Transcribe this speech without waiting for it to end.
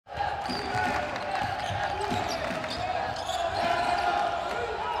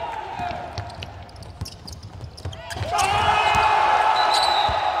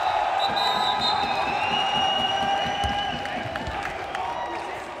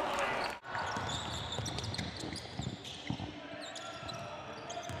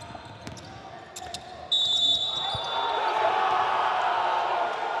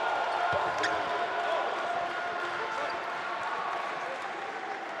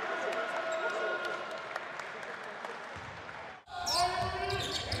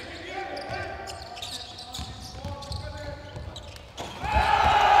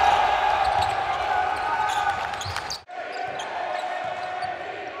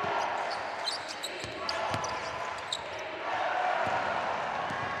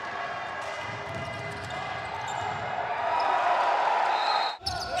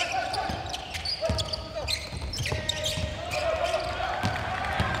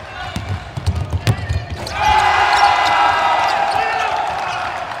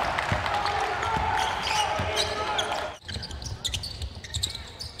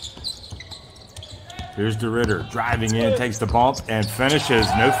Here's De Ridder driving in, takes the bump, and finishes.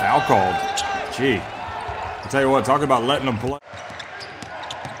 No foul called. Gee, I'll tell you what, talk about letting them play.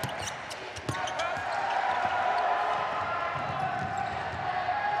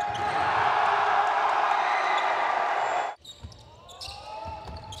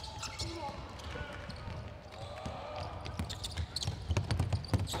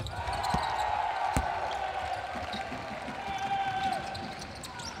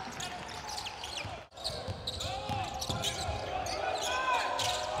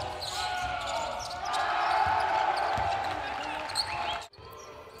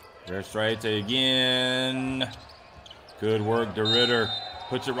 There's straight again. Good work, De Ridder.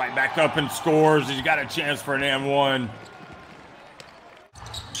 Puts it right back up and scores. He's got a chance for an and-one.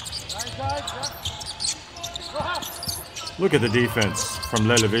 Look at the defense from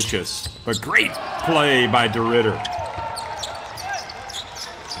Lelevicius. But great play by De Ridder.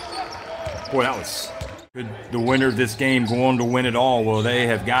 Boy, that was good. The winner of this game going to win it all. Well, they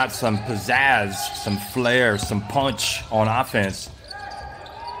have got some pizzazz, some flair, some punch on offense.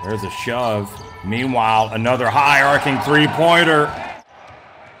 There's a shove. Meanwhile, another high-arcing three-pointer.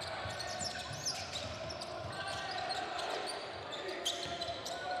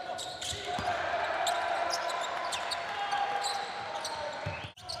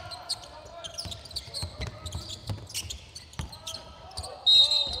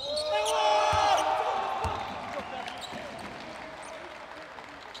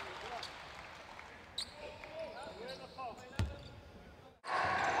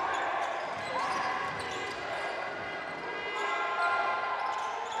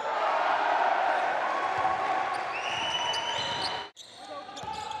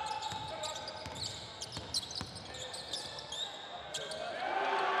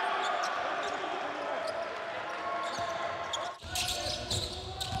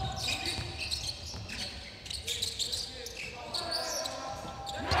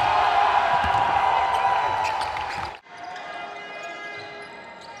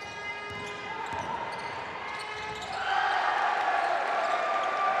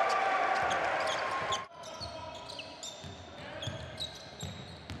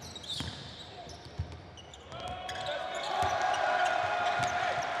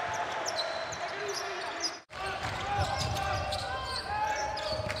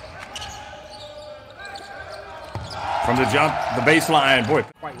 From the jump, the baseline, boy,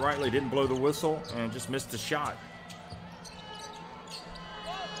 quite rightly didn't blow the whistle and just missed the shot.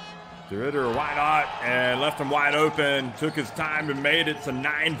 De Ridder, why not? And left him wide open, took his time and made it. It's a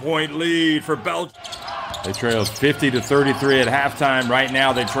 9-point lead for Belgium. They trailed 50-33 at halftime. Right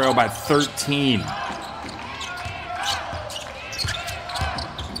now, they trail by 13.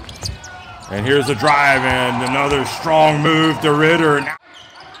 And here's a drive and another strong move, De Ridder.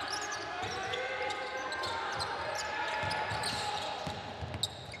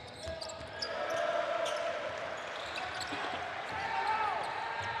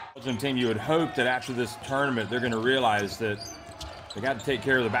 Belgian team, you would hope that after this tournament, they're going to realize that they got to take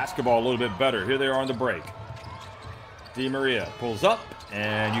care of the basketball a little bit better. Here they are on the break. Di Maria pulls up,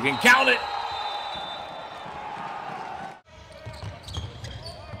 and you can count it.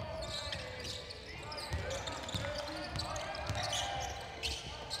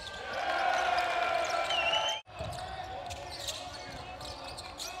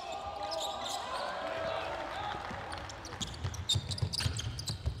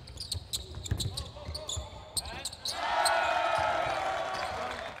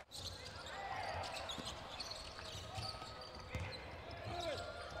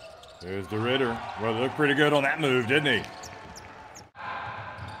 There's De Ridder. Well, looked pretty good on that move, didn't he?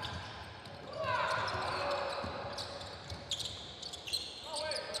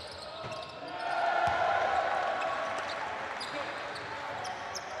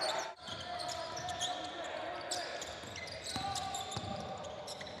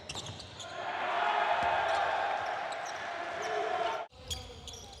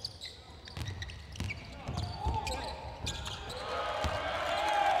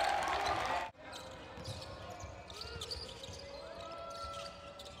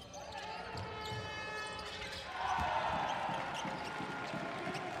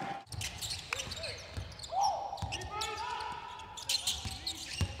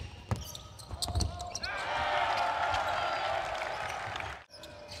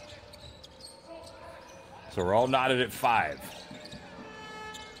 So we're all knotted at 5.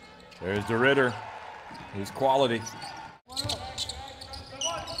 There's De Ridder. He's quality.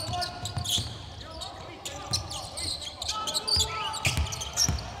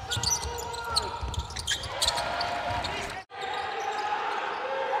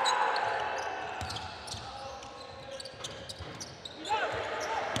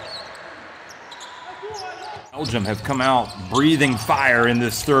 Belgium have come out breathing fire in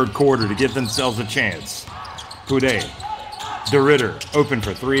this third quarter to give themselves a chance. Poudet, De Ritter, open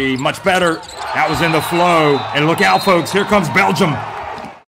for three, much better. That was in the flow. And look out, folks, here comes Belgium.